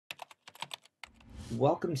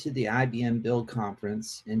Welcome to the IBM Build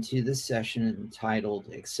Conference and to this session entitled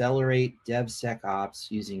Accelerate DevSecOps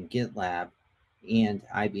using GitLab and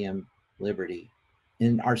IBM Liberty.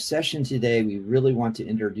 In our session today, we really want to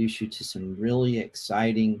introduce you to some really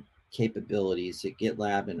exciting capabilities that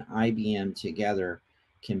GitLab and IBM together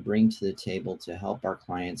can bring to the table to help our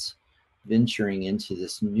clients venturing into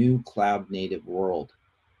this new cloud-native world.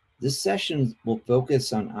 This session will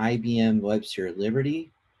focus on IBM WebSphere Liberty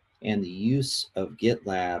and the use of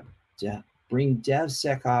GitLab to bring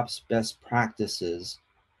DevSecOps best practices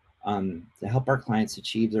to help our clients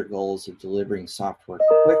achieve their goals of delivering software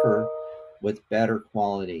quicker with better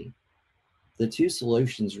quality. The two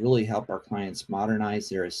solutions really help our clients modernize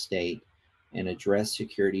their estate and address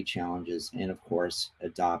security challenges and, of course,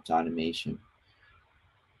 adopt automation.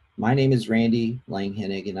 My name is Randy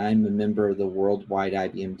Langhennig, and I'm a member of the worldwide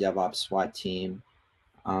IBM DevOps SWAT team.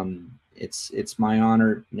 It's my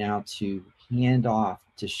honor now to hand off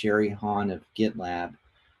to Sherry Hahn of GitLab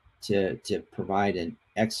to provide an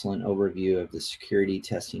excellent overview of the security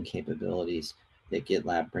testing capabilities that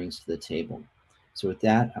GitLab brings to the table. So with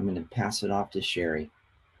that, I'm going to pass it off to Sherry.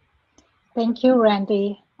 Thank you,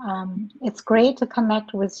 Randy. It's great to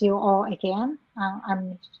connect with you all again.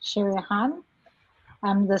 I'm Sherry Hahn.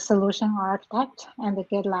 I'm the solution architect at the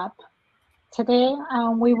GitLab. Today,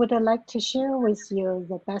 we would like to share with you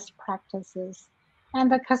the best practices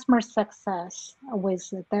and the customer success with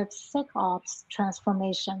the DevSecOps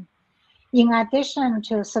transformation. In addition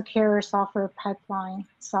to secure software pipeline,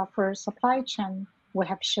 software supply chain, we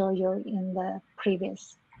have shown you in the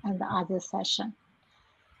previous and the other session.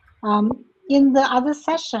 In the other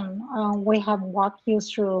session, we have walked you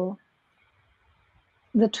through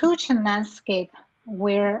the toolchain landscape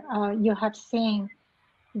where you have seen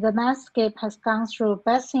the landscape has gone through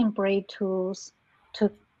best-in-breed tools to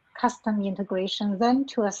custom integration, then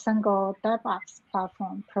to a single DevOps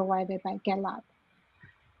platform provided by GitLab.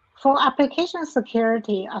 For application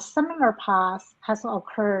security, a similar path has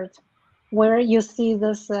occurred where you see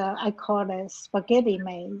this, I call it spaghetti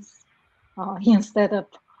maze instead of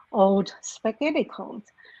old spaghetti code,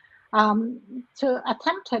 to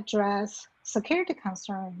attempt to address security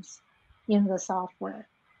concerns in the software.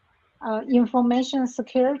 Information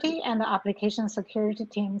security and application security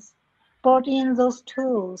teams brought in those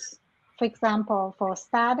tools. For example, for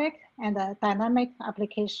static and dynamic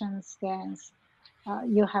application scans,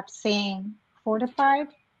 you have seen fortified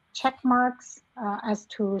check marks as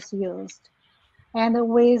tools used. And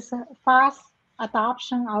with fast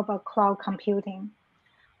adoption of cloud computing,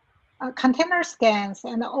 container scans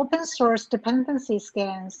and open source dependency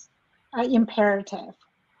scans are imperative.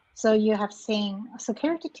 So you have seen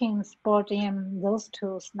security teams brought in those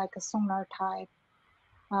tools like a Sonar type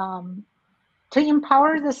to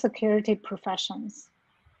empower the security professions.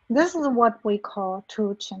 This is what we call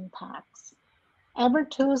toolchain tax. Every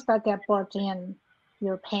tools that get brought in,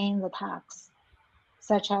 you're paying the tax,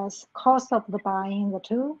 such as cost of the buying the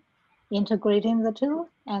tool, integrating the tool,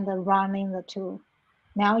 and running the tool.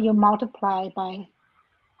 Now you multiply by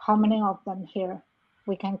how many of them here?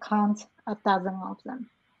 We can count a dozen of them.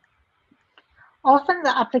 Often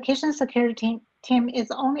the application security team is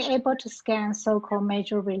only able to scan so-called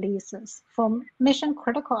major releases for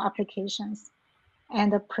mission-critical applications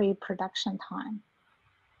and the pre-production time.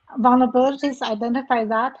 Vulnerabilities identified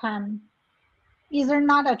that time either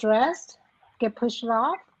not addressed, get pushed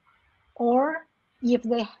off, or if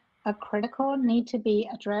they are critical, need to be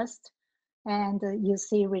addressed, and you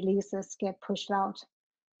see releases get pushed out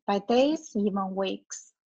by days, even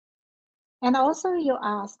weeks. And also you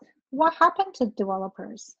ask, what happened to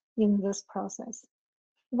developers in this process?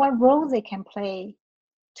 What role they can play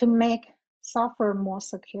to make software more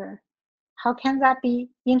secure? How can that be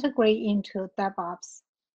integrated into DevOps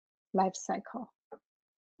lifecycle?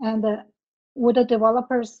 And would the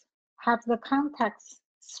developers have the context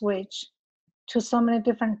switch to so many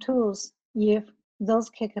different tools if those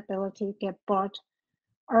capabilities get brought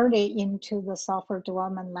early into the software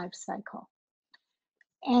development lifecycle?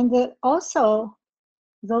 And also,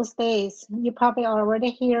 those days, you probably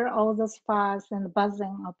already hear all this fuzz and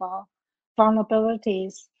buzzing about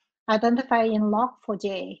vulnerabilities identified in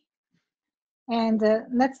Log4j. And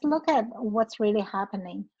let's look at what's really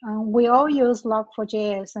happening. We all use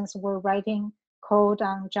Log4j since we're writing code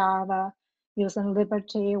on Java, using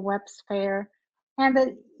Liberty, WebSphere. And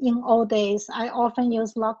in old days, I often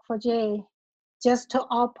use Log4j just to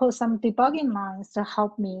output some debugging lines to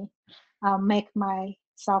help me make my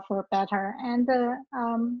software better and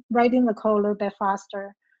writing the code a little bit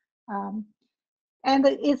faster. And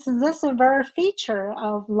it's this very feature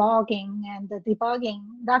of logging and debugging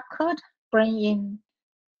that could bring in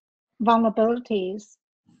vulnerabilities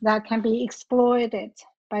that can be exploited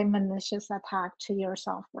by malicious attack to your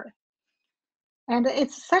software. And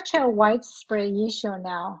it's such a widespread issue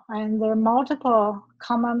now, and there are multiple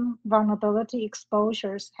common vulnerability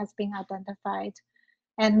exposures has been identified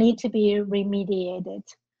and need to be remediated.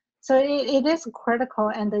 So it is critical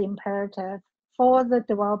and imperative for the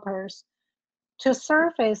developers to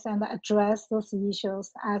surface and address those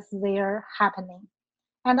issues as they're happening,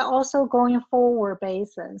 and also going forward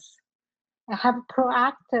basis, and have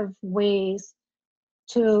proactive ways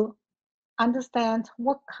to understand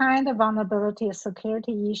what kind of vulnerability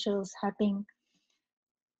security issues have been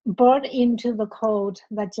brought into the code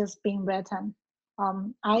that just been written.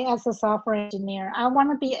 I, as a software engineer, I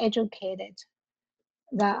want to be educated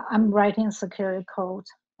that I'm writing security code.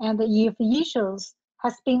 And if issues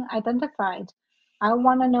has been identified, I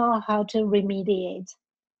want to know how to remediate.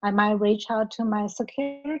 I might reach out to my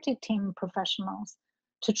security team professionals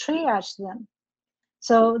to triage them.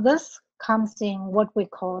 So this comes in what we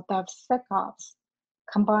call DevSecOps,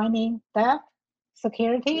 combining dev,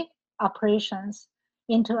 security, operations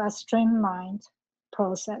into a streamlined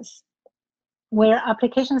process where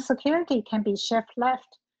application security can be shift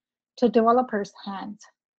left to developers' hands.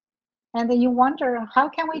 And then you wonder, how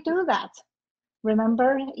can we do that?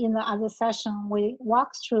 Remember in the other session, we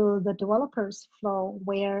walked through the developers flow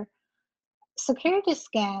where security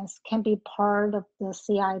scans can be part of the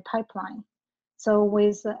CI pipeline. So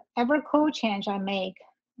with every code change I make,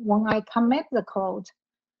 when I commit the code,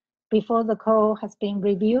 before the code has been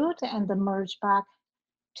reviewed and merged back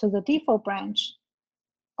to the default branch,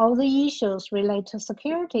 all the issues related to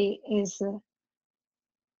security is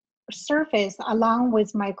surfaced along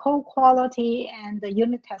with my code quality and the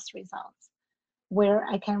unit test results, where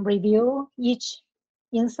I can review each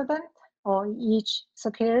incident or each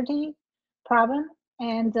security problem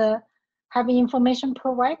and have information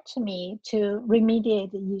provided to me to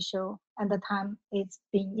remediate the issue at the time it's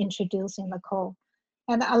being introduced in the code.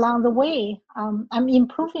 And along the way, I'm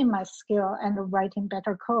improving my skill and writing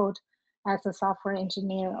better code as a software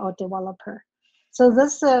engineer or developer. So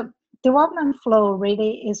this development flow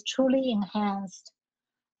really is truly enhanced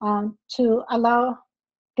to allow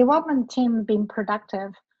development team being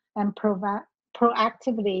productive and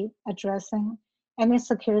proactively addressing any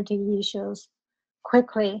security issues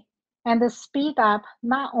quickly and speed up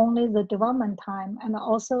not only the development time and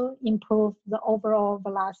also improve the overall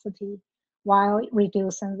velocity while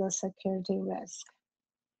reducing the security risk.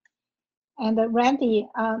 And Randy,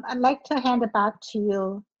 I'd like to hand it back to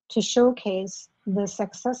you to showcase the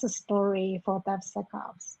success story for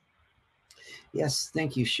DevSecOps. Yes,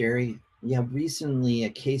 thank you, Sherry. Yeah, recently a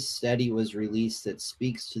case study was released that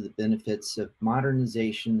speaks to the benefits of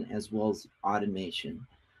modernization as well as automation,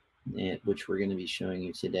 which we're going to be showing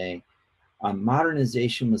you today.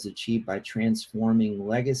 Modernization was achieved by transforming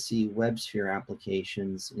legacy WebSphere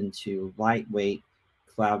applications into lightweight,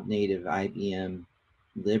 cloud-native IBM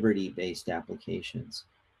Liberty-based applications.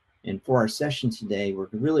 And for our session today, we're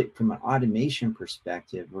really, from an automation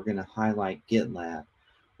perspective, we're going to highlight GitLab,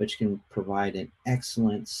 which can provide an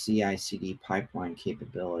excellent CI/CD pipeline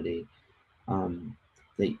capability um,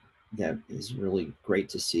 that, that is really great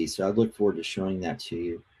to see. So I look forward to showing that to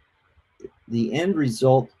you. The end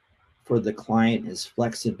result for the client is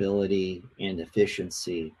flexibility and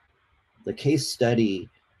efficiency. The case study,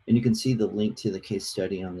 and you can see the link to the case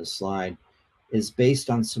study on the slide, is based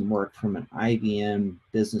on some work from an IBM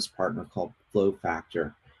business partner called Flow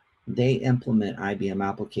Factor. They implement IBM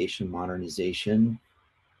application modernization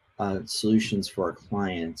solutions for our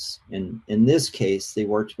clients. And in this case, they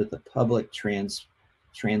worked with a public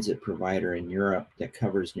transit provider in Europe that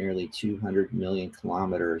covers nearly 200 million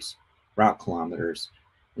route kilometers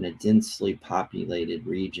in a densely populated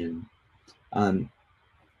region.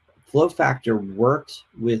 Flow Factor worked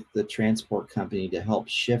with the transport company to help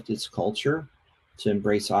shift its culture to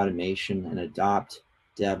embrace automation and adopt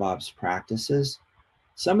DevOps practices.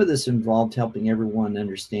 Some of this involved helping everyone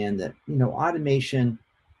understand that, automation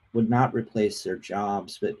would not replace their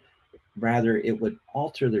jobs, but rather it would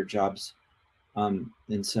alter their jobs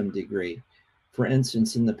in some degree. For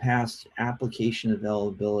instance, in the past, application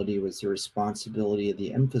availability was the responsibility of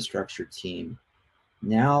the infrastructure team.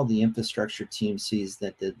 Now the infrastructure team sees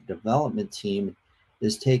that the development team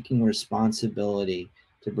is taking responsibility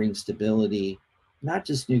to bring stability, not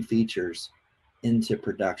just new features, into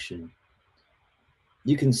production.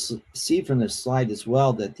 You can see from this slide as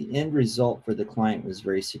well that the end result for the client was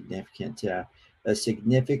very significant, a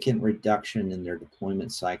significant reduction in their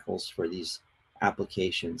deployment cycles for these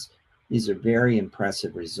applications. These are very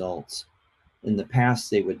impressive results. In the past,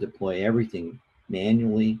 they would deploy everything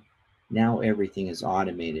manually. Now everything is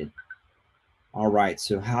automated. All right,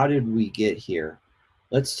 so how did we get here?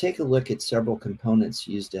 Let's take a look at several components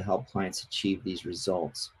used to help clients achieve these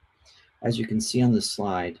results. As you can see on the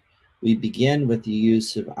slide, we begin with the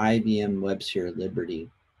use of IBM WebSphere Liberty.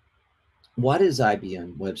 What is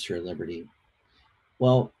IBM WebSphere Liberty?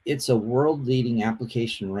 Well, it's a world-leading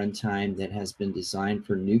application runtime that has been designed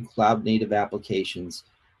for new cloud-native applications,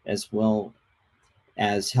 as well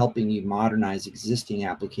as helping you modernize existing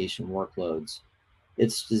application workloads.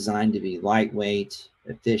 It's designed to be lightweight,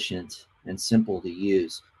 efficient, and simple to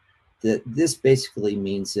use. This basically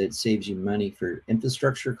means that it saves you money for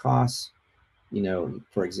infrastructure costs.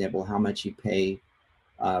 For example, how much you pay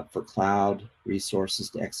for cloud resources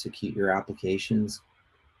to execute your applications.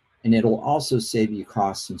 And it'll also save you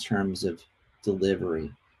costs in terms of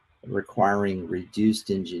delivery, requiring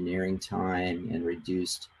reduced engineering time and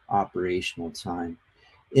reduced operational time.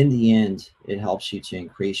 In the end, it helps you to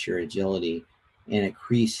increase your agility and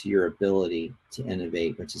increase your ability to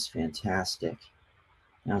innovate, which is fantastic.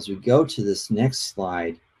 Now, as we go to this next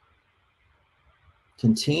slide,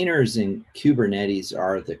 containers and Kubernetes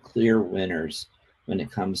are the clear winners when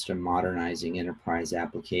it comes to modernizing enterprise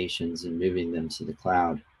applications and moving them to the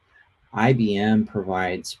cloud. IBM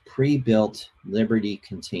provides pre-built Liberty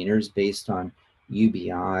containers based on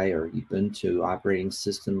UBI or Ubuntu operating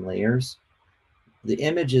system layers. The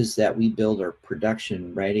images that we build are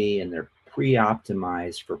production ready and they're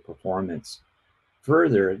pre-optimized for performance.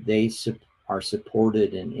 Further, they are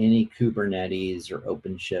supported in any Kubernetes or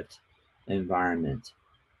OpenShift environment.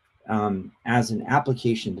 As an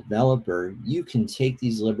application developer, you can take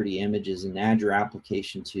these Liberty images and add your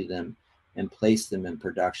application to them and place them in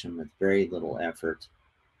production with very little effort.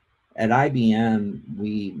 At IBM,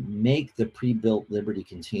 we make the pre-built Liberty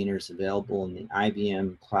containers available in the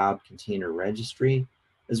IBM Cloud Container Registry,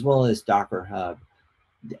 as well as Docker Hub.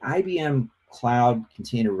 The IBM Cloud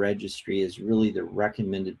Container Registry is really the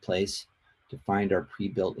recommended place to find our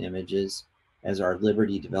pre-built images, as our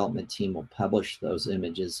Liberty development team will publish those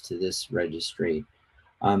images to this registry.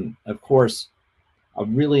 Of course, a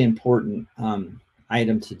really important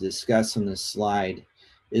item to discuss on this slide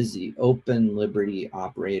is the Open Liberty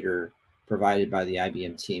operator provided by the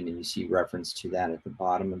IBM team, and you see reference to that at the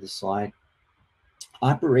bottom of the slide.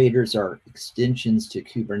 Operators are extensions to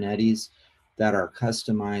Kubernetes that are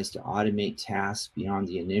customized to automate tasks beyond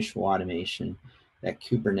the initial automation that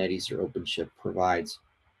Kubernetes or OpenShift provides.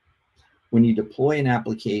 When you deploy an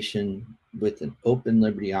application with an Open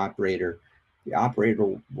Liberty operator, the operator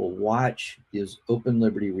will watch those Open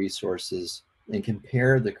Liberty resources and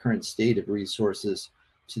compare the current state of resources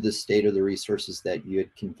to the state of the resources that you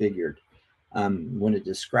had configured. When a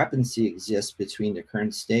discrepancy exists between the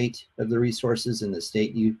current state of the resources and the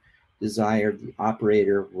state you desire, the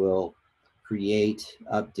operator will create,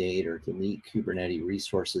 update, or delete Kubernetes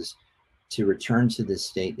resources to return to the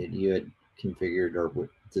state that you had configured or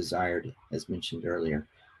desired, as mentioned earlier.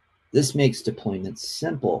 This makes deployment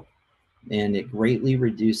simple, and it greatly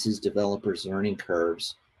reduces developers' learning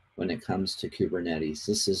curves when it comes to Kubernetes.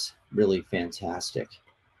 This is really fantastic.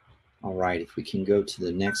 All right, if we can go to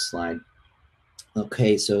the next slide.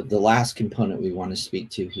 Okay, so the last component we want to speak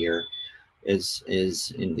to here is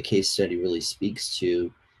in the case study really speaks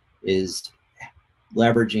to is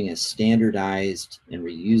leveraging a standardized and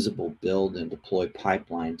reusable build and deploy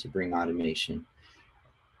pipeline to bring automation.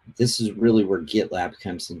 This is really where GitLab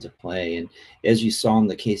comes into play. And as you saw in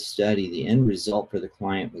the case study, the end result for the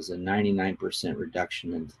client was a 99%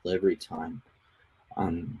 reduction in delivery time.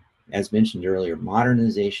 As mentioned earlier,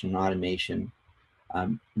 modernization and automation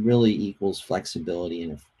really equals flexibility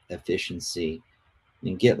and efficiency.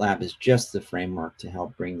 And GitLab is just the framework to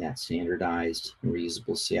help bring that standardized and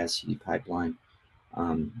reusable CI/CD pipeline.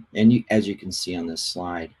 As you can see on this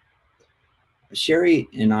slide, Sherry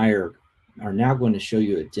and I are now going to show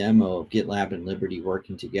you a demo of GitLab and Liberty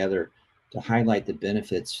working together to highlight the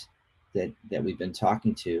benefits that we've been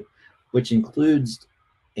talking to, which includes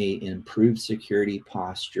an improved security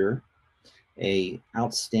posture, a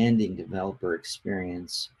outstanding developer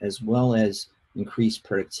experience, as well as increased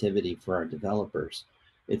productivity for our developers.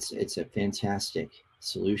 It's a fantastic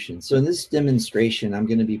solution. So in this demonstration, I'm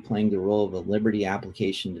going to be playing the role of a Liberty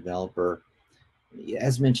application developer.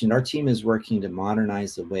 As mentioned, our team is working to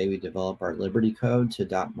modernize the way we develop our Liberty code to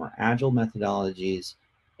adopt more agile methodologies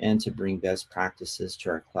and to bring best practices to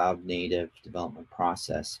our cloud native development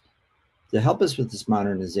process. To help us with this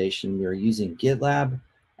modernization, we are using GitLab,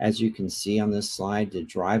 as you can see on this slide, to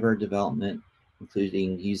drive our development,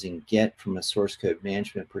 including using Git from a source code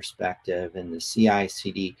management perspective and the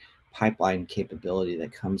CI/CD pipeline capability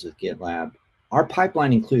that comes with GitLab. Our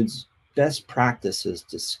pipeline includes best practices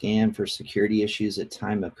to scan for security issues at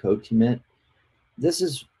time of code commit, This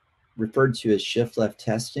is referred to as shift left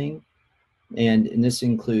testing, and this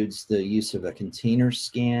includes the use of a container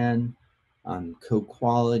scan, code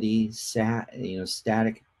quality,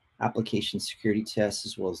 static application security tests,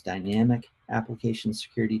 as well as dynamic application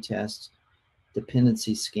security tests,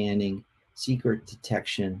 dependency scanning, secret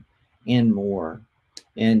detection, and more.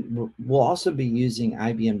 And we'll also be using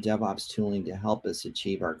IBM DevOps tooling to help us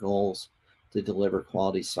achieve our goals to deliver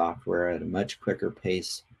quality software at a much quicker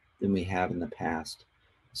pace than we have in the past.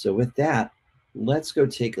 So with that, let's go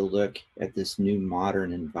take a look at this new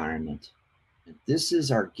modern environment. This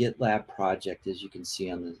is our GitLab project, as you can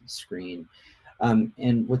see on the screen.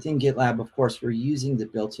 And within GitLab, of course, we're using the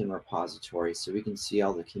built-in repository, so we can see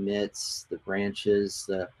all the commits, the branches,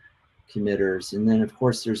 the committers, and then of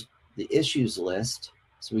course there's the issues list.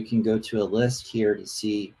 So we can go to a list here to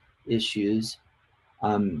see issues.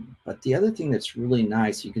 But the other thing that's really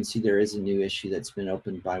nice, you can see there is a new issue that's been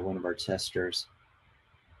opened by one of our testers.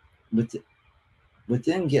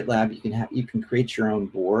 Within GitLab, you can create your own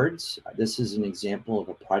boards. This is an example of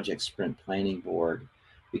a project sprint planning board.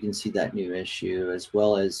 We can see that new issue, as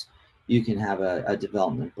well as you can have a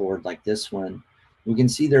development board like this one. We can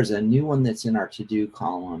see there's a new one that's in our to-do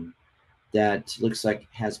column that looks like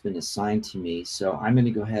has been assigned to me. So I'm going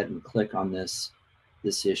to go ahead and click on this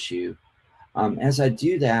issue. As I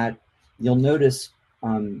do that, you'll notice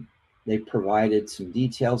they provided some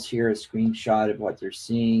details here, a screenshot of what they're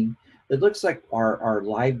seeing. It looks like our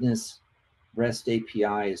liveness REST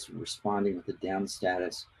API is responding with a down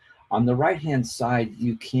status. On the right-hand side,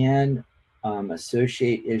 you can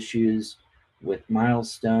associate issues with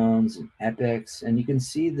milestones and epics, and you can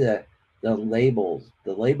see the labels.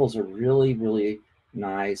 The labels are really, really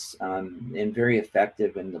nice and very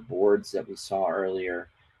effective in the boards that we saw earlier.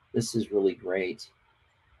 This is really great.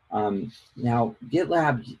 Now,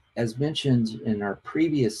 GitLab, as mentioned in our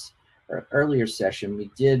previous or earlier session,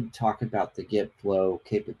 we did talk about the Git flow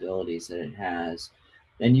capabilities that it has.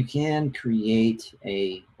 And you can create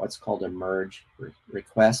what's called a merge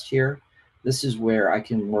request here. This is where I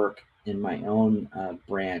can work in my own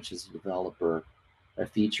branch as a developer, a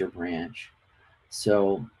feature branch.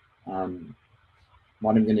 So what I'm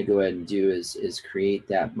going to go ahead and do is create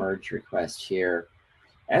that merge request here.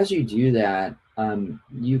 As you do that,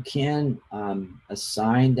 you can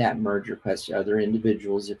assign that merge request to other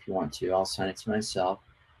individuals if you want to. I'll assign it to myself.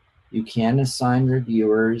 You can assign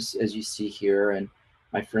reviewers, as you see here, and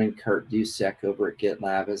my friend Kurt Dusek over at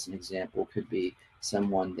GitLab, as an example, could be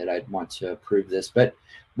someone that I'd want to approve this. But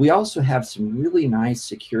we also have some really nice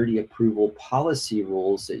security approval policy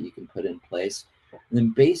rules that you can put in place. And then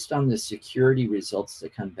based on the security results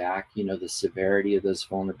that come back, the severity of those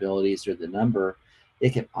vulnerabilities or the number,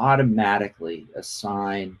 it can automatically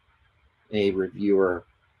assign a reviewer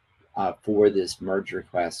for this merge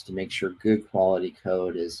request to make sure good quality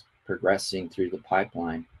code is progressing through the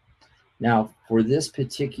pipeline. Now, for this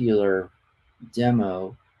particular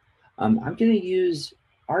demo, I'm going to use,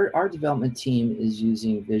 our development team is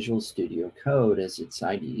using Visual Studio Code as its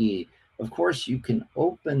IDE. Of course, you can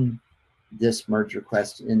open this merge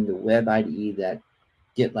request in the web IDE that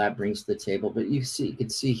GitLab brings to the table, but you can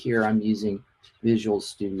see here I'm using Visual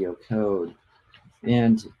Studio Code.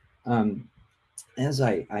 And as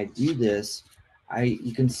I do this,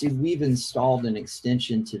 you can see we've installed an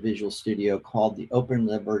extension to Visual Studio called the Open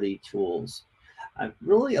Liberty Tools. It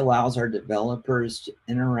really allows our developers to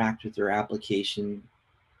interact with their application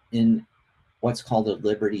in what's called a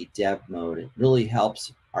Liberty Dev mode. It really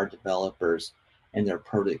helps our developers and their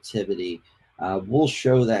productivity. We'll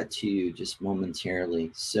show that to you just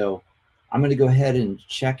momentarily. So I'm going to go ahead and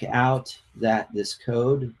check out this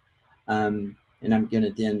code, and I'm going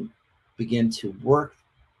to then begin to work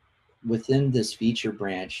within this feature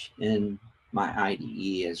branch in my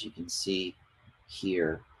IDE, as you can see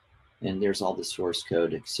here. And there's all the source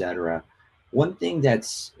code, etc. One thing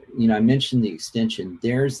that's, I mentioned the extension,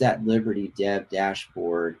 there's that Liberty Dev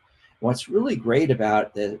dashboard. What's really great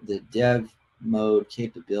about the dev mode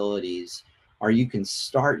capabilities are you can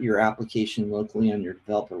start your application locally on your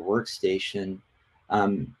developer workstation,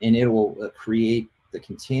 and it will create the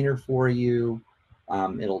container for you.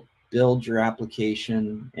 It'll build your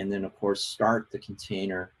application, and then of course start the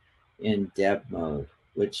container in dev mode,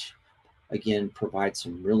 which again provides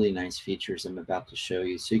some really nice features I'm about to show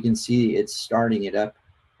you. So you can see it's starting it up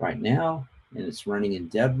right now, and it's running in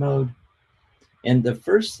dev mode. And the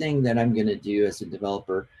first thing that I'm going to do as a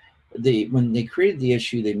developer, when they created the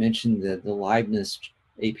issue, they mentioned that the liveness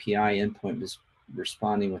API endpoint was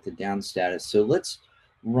responding with a down status. So let's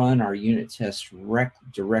run our unit test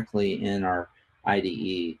directly in our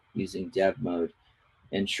IDE using dev mode.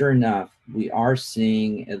 And sure enough, we are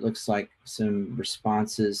seeing, it looks like some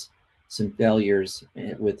responses, some failures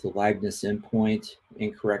with the liveness endpoint,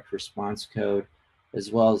 incorrect response code,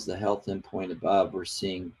 as well as the health endpoint above. We're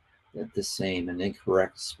seeing the same, an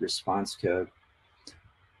incorrect response code.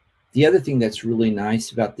 The other thing that's really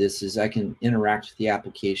nice about this is I can interact with the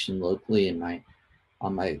application locally in my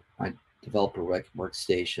developer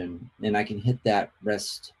workstation, and I can hit that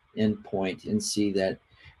REST endpoint and see that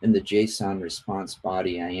in the JSON response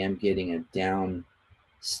body, I am getting a down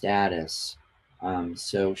status.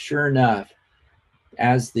 So sure enough,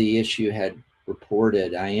 as the issue had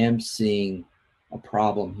reported, I am seeing a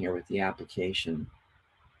problem here with the application.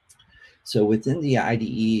 So within the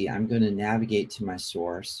IDE, I'm going to navigate to my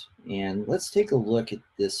source, and let's take a look at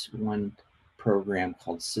this one program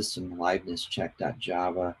called system liveness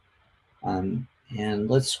check.java. And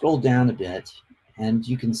let's scroll down a bit, and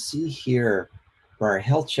you can see here for our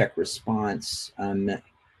health check response,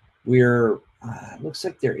 we're looks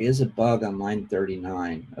like there is a bug on line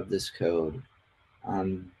 39 of this code.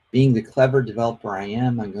 Being the clever developer I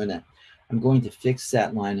am, I'm going to fix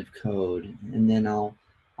that line of code, and then I'll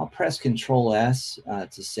press Control S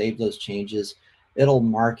to save those changes. It'll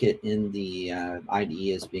mark it in the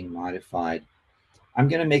IDE as being modified. I'm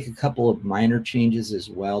going to make a couple of minor changes as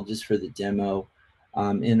well, just for the demo.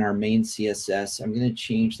 In our main CSS, I'm going to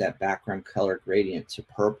change that background color gradient to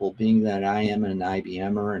purple. Being that I am an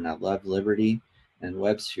IBMer and I love Liberty and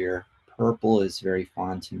WebSphere, purple is very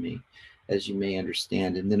fond to me, as you may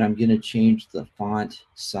understand. And then I'm going to change the font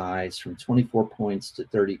size from 24 points to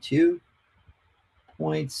 32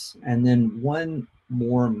 points. And then one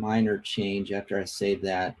more minor change after I save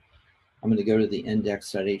that. I'm going to go to the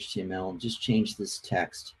index.html and just change this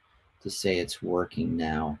text to say it's working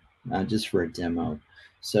now, just for a demo.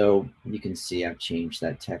 So you can see I've changed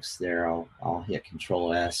that text there. I'll hit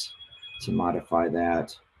Control S to modify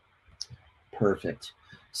that. Perfect.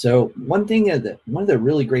 So one of the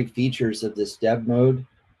really great features of this dev mode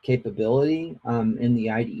capability in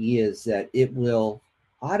the IDE is that it will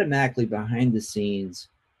automatically behind the scenes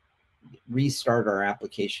restart our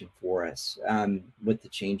application for us with the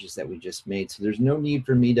changes that we just made. So there's no need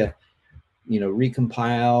for me to,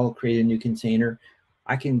 recompile, create a new container.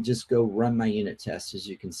 I can just go run my unit tests, as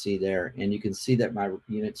you can see there. And you can see that my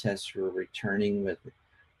unit tests are returning with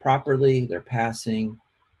properly, they're passing.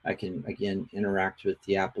 I can, again, interact with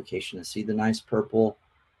the application and see the nice purple.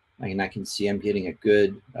 And I can see I'm getting a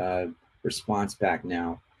good response back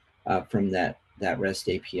now from that REST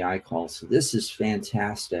API call. So this is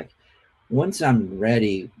fantastic. Once I'm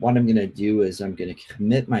ready, what I'm going to do is I'm going to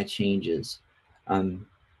commit my changes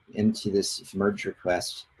into this merge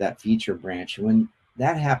request, that feature branch. And when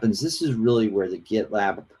that happens, this is really where the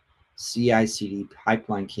GitLab CI/CD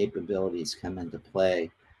pipeline capabilities come into play.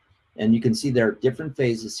 And you can see there are different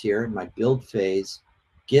phases here. In my build phase,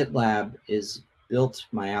 GitLab is built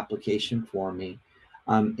my application for me.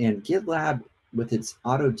 And GitLab, with its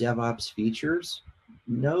auto DevOps features,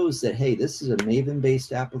 knows that, hey, this is a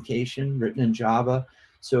Maven-based application written in Java.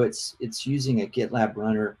 So it's using a GitLab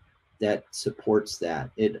runner that supports that.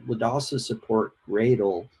 It would also support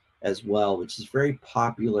Gradle as well, which is very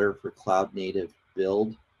popular for cloud native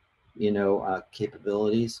build,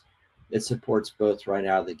 capabilities. It supports both right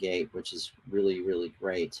out of the gate, which is really, really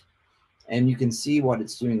great. And you can see what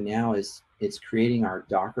it's doing now is it's creating our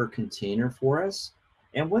Docker container for us.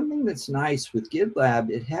 And one thing that's nice with GitLab,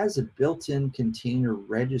 it has a built-in container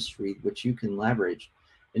registry which you can leverage.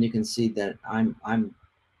 And you can see that I'm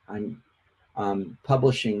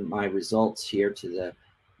publishing my results here to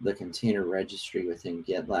the container registry within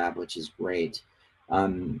GitLab, which is great.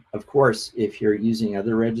 Of course, if you're using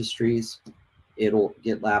other registries,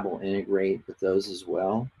 GitLab will integrate with those as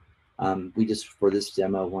well. We just, for this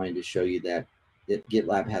demo, wanted to show you that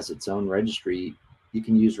GitLab has its own registry you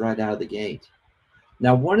can use right out of the gate.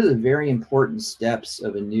 Now, one of the very important steps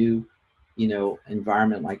of a new,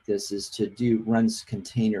 environment like this is to run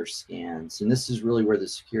container scans. And this is really where the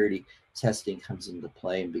security testing comes into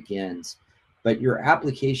play and begins. But your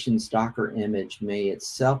application's Docker image may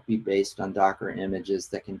itself be based on Docker images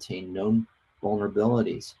that contain known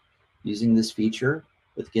vulnerabilities. Using this feature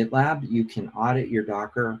with GitLab, you can audit your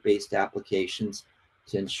Docker-based applications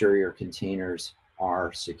to ensure your containers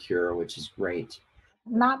are secure, which is great.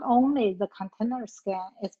 Not only the container scan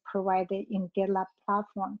is provided in GitLab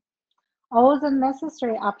platform, all the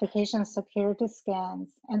necessary application security scans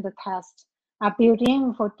and the tests are built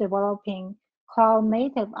in for developing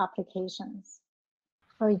cloud-native applications.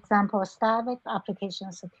 For example, static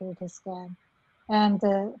application security scan and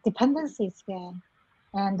dependency scan.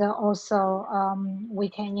 And also we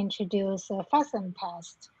can introduce a fasten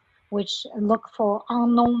test which look for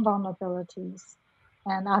unknown vulnerabilities.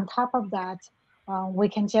 And on top of that, we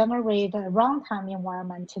can generate a runtime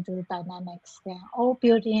environment to do dynamic scan, all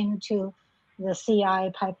built into the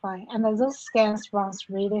CI pipeline. And those scans runs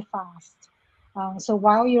really fast. So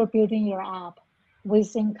while you're building your app,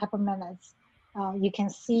 within a couple minutes, you can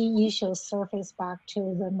see issues surface back to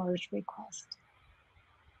the merge request.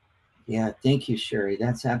 Yeah, thank you, Sherry.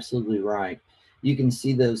 That's absolutely right. You can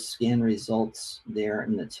see those scan results there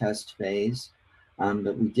in the test phase.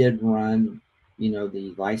 But we did run,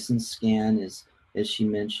 the license scan as she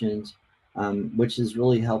mentioned, which is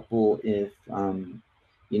really helpful if,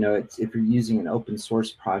 if you're using an open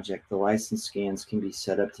source project, the license scans can be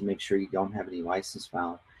set up to make sure you don't have any license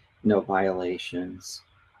violations.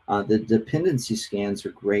 The dependency scans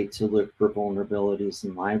are great to look for vulnerabilities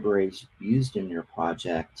in libraries used in your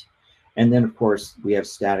project. And then, of course, we have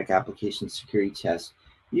static application security tests.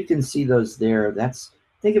 You can see those there.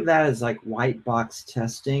 Think of that as like white box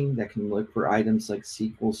testing that can look for items like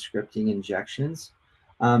SQL scripting injections.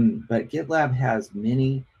 But GitLab has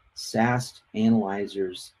many SAST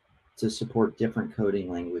analyzers to support different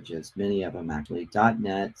coding languages, many of them actually,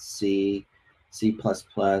 .NET, C, C++,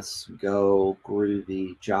 Go,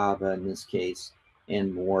 Groovy, Java in this case,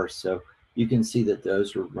 and more. So you can see that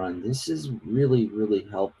those were run. This is really, really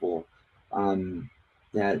helpful.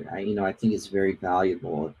 That I think is very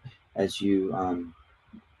valuable as you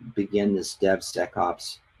begin this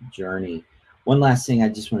DevSecOps journey. One last thing I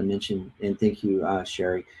just want to mention, and thank you,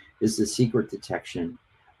 Sherry, is the secret detection.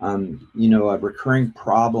 A recurring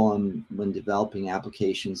problem when developing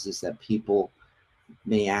applications is that people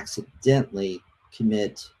may accidentally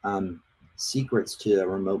commit secrets to a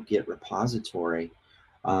remote Git repository.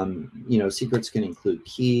 Secrets can include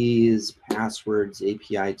keys, passwords,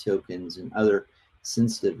 API tokens, and other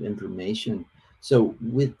sensitive information. So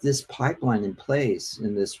with this pipeline in place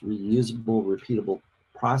and this reusable, repeatable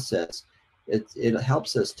process, it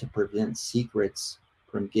helps us to prevent secrets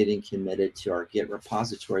from getting committed to our Git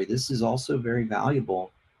repository. This is also very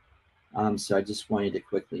valuable. So I just wanted to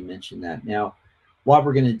quickly mention that. Now, what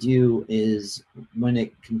we're going to do is when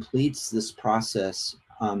it completes this process,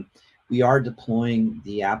 we are deploying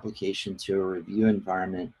the application to a review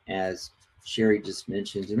environment, as Sherry just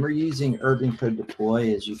mentioned, and we're using Urban Code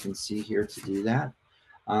Deploy, as you can see here, to do that.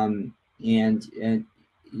 And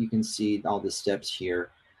you can see all the steps here,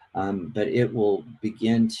 but it will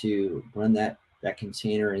begin to run that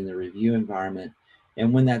container in the review environment.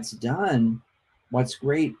 And when that's done, what's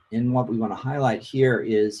great and what we want to highlight here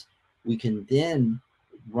is we can then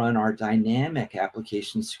run our dynamic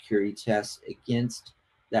application security tests against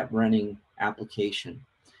that running application.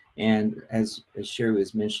 And as Sherry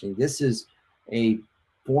was mentioning, this is a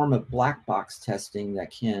form of black box testing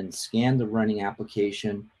that can scan the running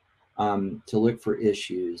application to look for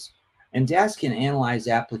issues. And DAS can analyze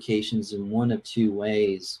applications in one of two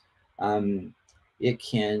ways. It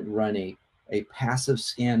can run a passive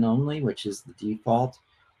scan only, which is the default.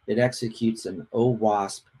 It executes an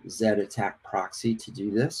OWASP Z attack proxy to do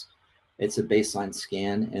this. It's a baseline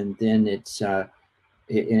scan, and then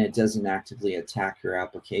it doesn't actively attack your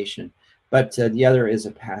application. But the other is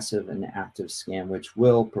a passive and active scan, which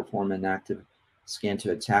will perform an active scan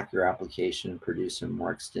to attack your application and produce a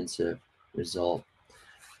more extensive result.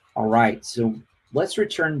 All right, so let's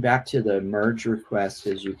return back to the merge request,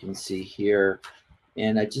 as you can see here.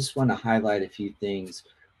 And I just want to highlight a few things.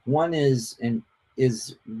 One is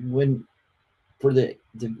when for the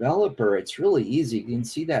developer, it's really easy. You can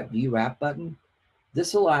see that view app button.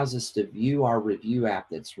 This allows us to view our review app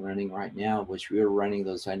that's running right now, which we are running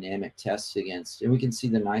those dynamic tests against. And we can see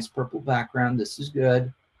the nice purple background. This is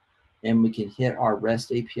good. And we can hit our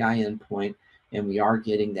REST API endpoint, and we are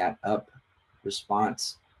getting that up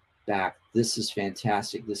response back. This is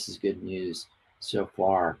fantastic. This is good news so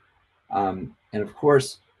far. And of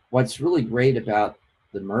course, what's really great about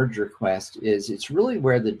the merge request is it's really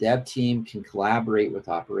where the dev team can collaborate with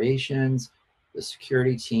operations, the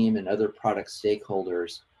security team, and other product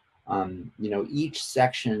stakeholders. Each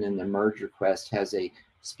section in the merge request has a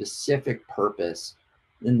specific purpose.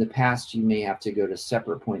 In the past, you may have to go to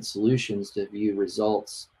separate point solutions to view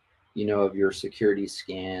results, of your security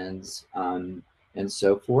scans and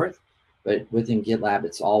so forth. But within GitLab,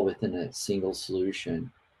 it's all within a single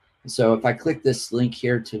solution. So if I click this link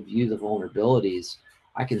here to view the vulnerabilities,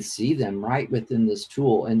 I can see them right within this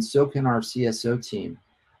tool, and so can our CSO team.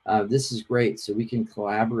 This is great. So we can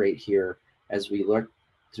collaborate here as we look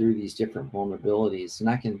through these different vulnerabilities, and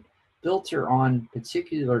I can filter on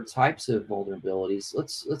particular types of vulnerabilities.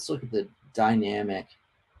 Let's look at the dynamic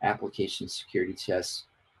application security tests,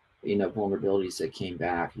 vulnerabilities that came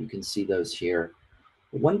back. You can see those here.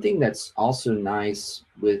 One thing that's also nice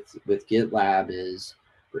with GitLab is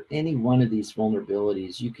for any one of these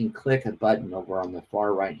vulnerabilities, you can click a button over on the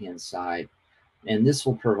far right-hand side, and this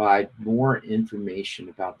will provide more information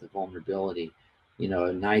about the vulnerability.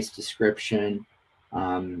 A nice description,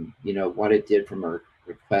 what it did from a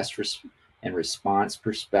request and response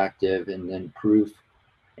perspective, and then proof.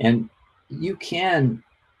 And you can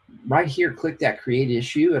right here click that create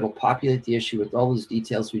issue. It'll populate the issue with all those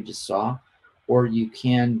details we just saw, or you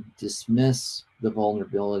can dismiss the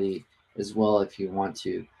vulnerability as well if you want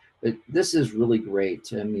to. But this is really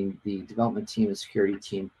great. I mean, the development team and security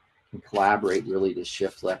team can collaborate really to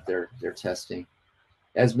shift left their testing.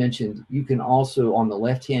 As mentioned, you can also, on the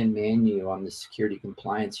left-hand menu on the security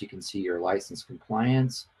compliance, you can see your license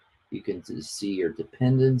compliance, you can see your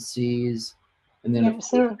dependencies, and then Yeah, of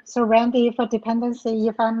course, so Randy, for dependency,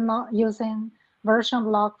 if I'm not using version of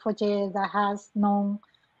Log4j that has known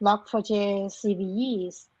Log4j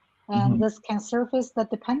CVEs, and mhm. this can surface the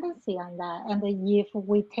dependency on that. And if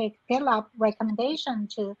we take GitLab recommendation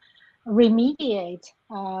to remediate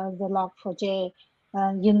the Log4j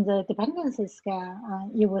in the dependency scan,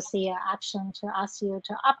 you will see an action to ask you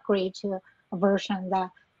to upgrade to a version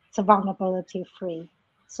that's vulnerability free.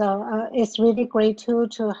 So it's really great tool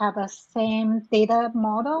to have a same data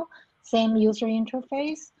model, same user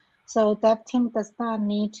interface. So that team does not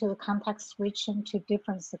need to context switch into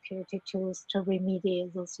different security tools to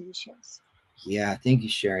remediate those issues. Yeah, thank you,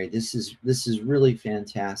 Sherry. This is really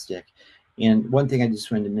fantastic. And one thing I just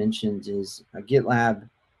wanted to mention is GitLab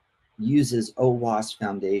uses OWASP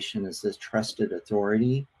Foundation as the trusted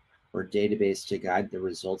authority or database to guide the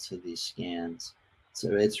results of these scans.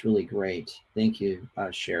 So it's really great. Thank you,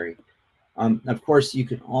 Sherry. Of course, you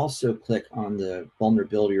can also click on the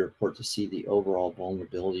vulnerability report to see the overall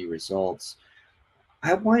vulnerability results.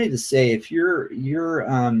 I wanted to say, if you're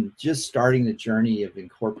just starting the journey of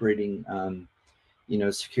incorporating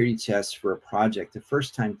security tests for a project the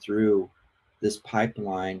first time through this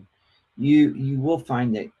pipeline, you will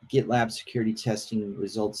find that GitLab security testing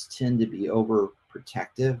results tend to be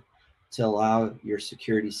overprotective to allow your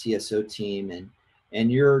security CSO team and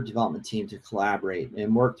your development team to collaborate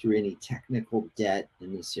and work through any technical debt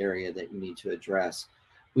in this area that you need to address.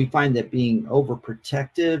 We find that being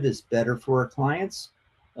overprotective is better for our clients,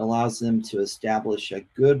 allows them to establish a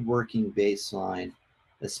good working baseline,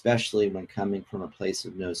 especially when coming from a place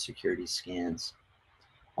of no security scans.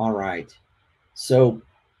 All right. So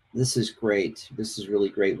this is great. This is really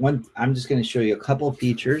great. I'm just going to show you a couple of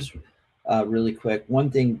features really quick. One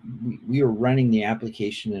thing, we were running the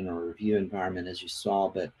application in a review environment, as you saw,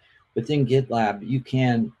 but within GitLab, you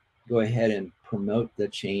can go ahead and promote the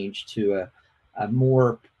change to a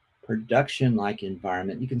more production-like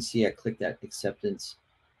environment. You can see I click that acceptance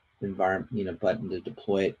environment, button to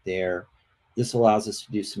deploy it there. This allows us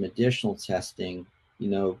to do some additional testing,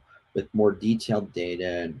 with more detailed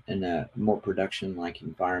data and a more production-like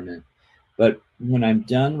environment. But when I'm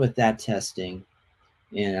done with that testing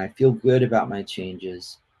and I feel good about my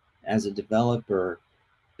changes as a developer,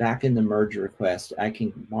 back in the merge request, I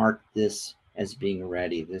can mark this as being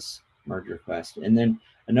ready, this merge request. And then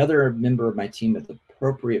another member of my team with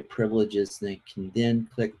appropriate privileges, they can then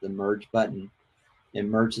click the merge button and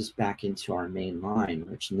merge this back into our main line,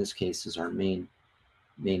 which in this case is our main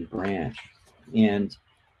branch. And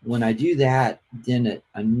when I do that, then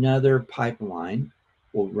another pipeline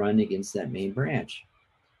will run against that main branch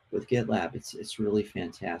with GitLab. It's really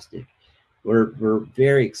fantastic. We're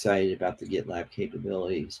very excited about the GitLab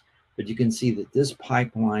capabilities, but you can see that this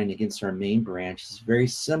pipeline against our main branch is very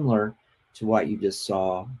similar to what you just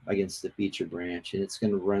saw against the feature branch, and it's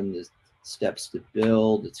going to run the steps to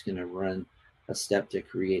build. It's going to run a step to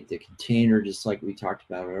create the container, just like we talked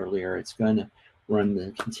about earlier. It's going to run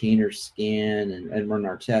the container scan and run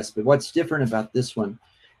our tests. But what's different about this one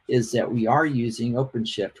is that we are using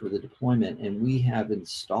OpenShift for the deployment, and we have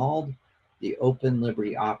installed the Open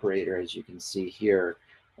Liberty operator, as you can see here.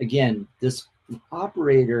 Again, this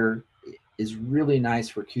operator is really nice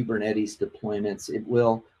for Kubernetes deployments. It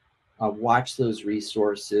will watch those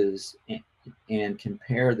resources and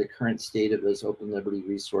compare the current state of those Open Liberty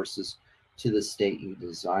resources to the state you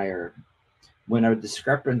desire. When a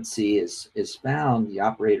discrepancy is found, the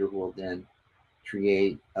operator will then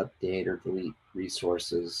create, update, or delete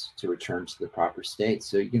resources to return to the proper state.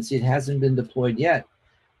 So you can see it hasn't been deployed yet,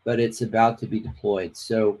 but it's about to be deployed.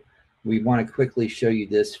 So we want to quickly show you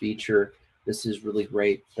this feature. This is really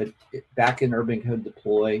great. But back in Urban Code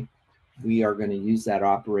Deploy, we are going to use that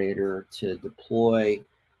operator to deploy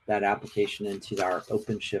that application into our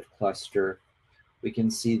OpenShift cluster. We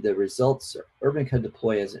can see the results. Urban Code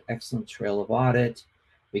Deploy has an excellent trail of audit.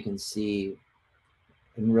 We can see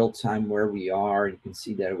in real time where we are. You can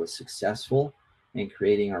see that it was successful in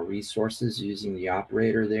creating our resources using the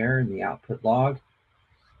operator there in the output log.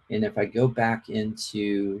 And if I go back into,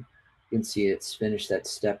 you can see it's finished that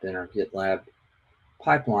step in our GitLab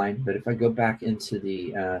pipeline. But if I go back into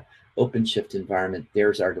the OpenShift environment,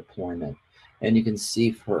 there's our deployment. And you can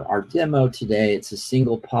see for our demo today, it's a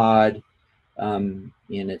single pod, and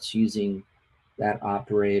it's using that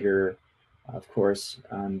operator. Of course,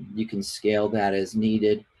 you can scale that as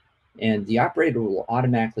needed. And the operator will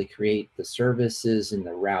automatically create the services and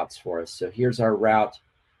the routes for us. So here's our route.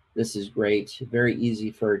 This is great. Very easy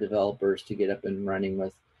for developers to get up and running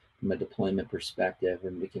with from a deployment perspective.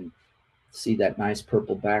 And we can see that nice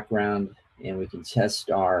purple background, and we can test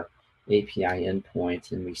our API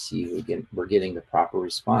endpoint, and we see we're getting the proper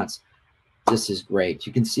response. This is great.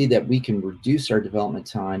 You can see that we can reduce our development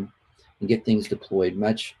time and get things deployed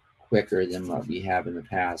much quicker than what we have in the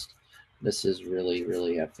past. This is really,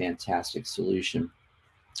 really a fantastic solution.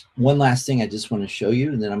 One last thing I just want to show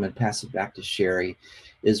you, and then I'm going to pass it back to Sherry,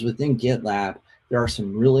 is within GitLab, there are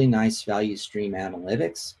some really nice value stream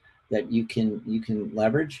analytics that you can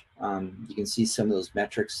leverage. You can see some of those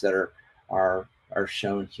metrics that are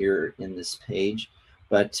shown here in this page.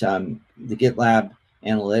 But the GitLab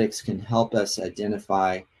analytics can help us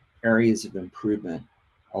identify areas of improvement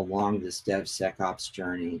along this DevSecOps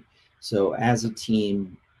journey. So as a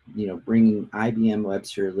team, bringing IBM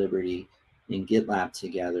Webster Liberty and GitLab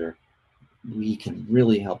together, we can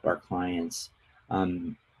really help our clients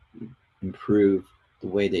improve the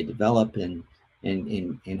way they develop and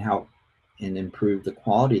how and improve the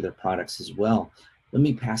quality of their products as well. Let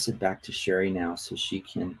me pass it back to Sherry now so she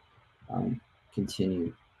can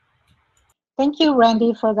continue. Thank you,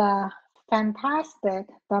 Randy, for the fantastic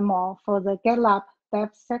demo for the GitLab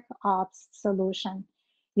DevSecOps solution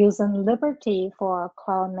using Liberty for a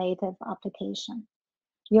cloud-native application.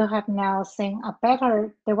 You have now seen a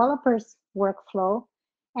better developer's workflow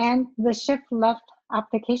and the shift left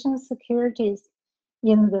application securities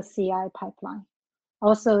in the CI pipeline.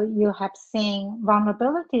 Also, you have seen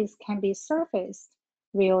vulnerabilities can be surfaced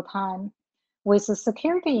real time with the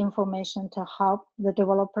security information to help the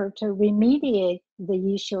developer to remediate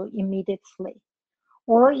the issue immediately,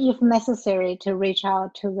 or if necessary, to reach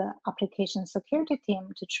out to the application security team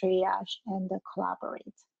to triage and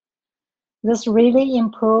collaborate. This really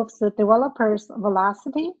improves the developer's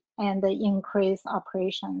velocity and increase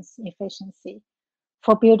operations efficiency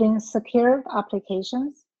for building secured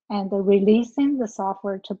applications and releasing the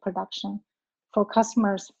software to production for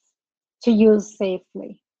customers to use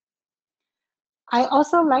safely. I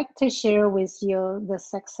also like to share with you the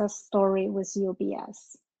success story with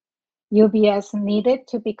UBS. UBS needed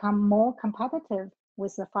to become more competitive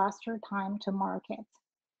with a faster time to market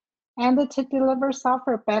and to deliver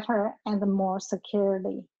software better and more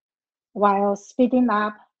securely while speeding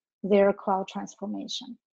up their cloud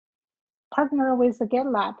transformation. Partner with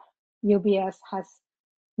GitLab, UBS has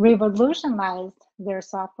revolutionized their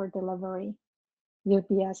software delivery.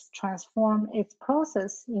 UBS transformed its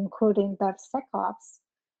process, including DevSecOps,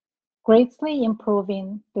 greatly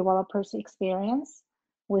improving developers' experience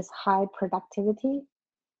with high productivity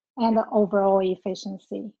and overall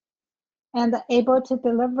efficiency, and able to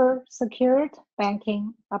deliver secured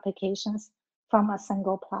banking applications from a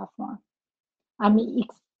single platform. I'm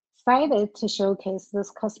excited to showcase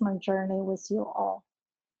this customer journey with you all.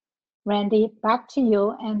 Randy, back to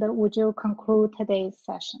you, and would you conclude today's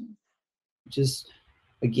session? Just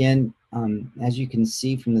again, as you can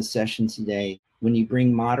see from the session today, when you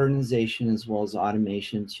bring modernization as well as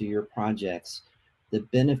automation to your projects, the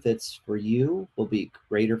benefits for you will be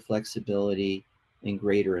greater flexibility and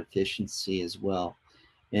greater efficiency as well.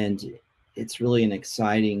 And it's really an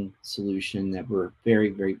exciting solution that we're very,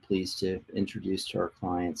 very pleased to introduce to our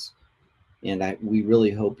clients. And we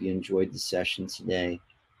really hope you enjoyed the session today.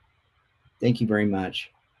 Thank you very much.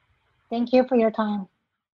 Thank you for your time.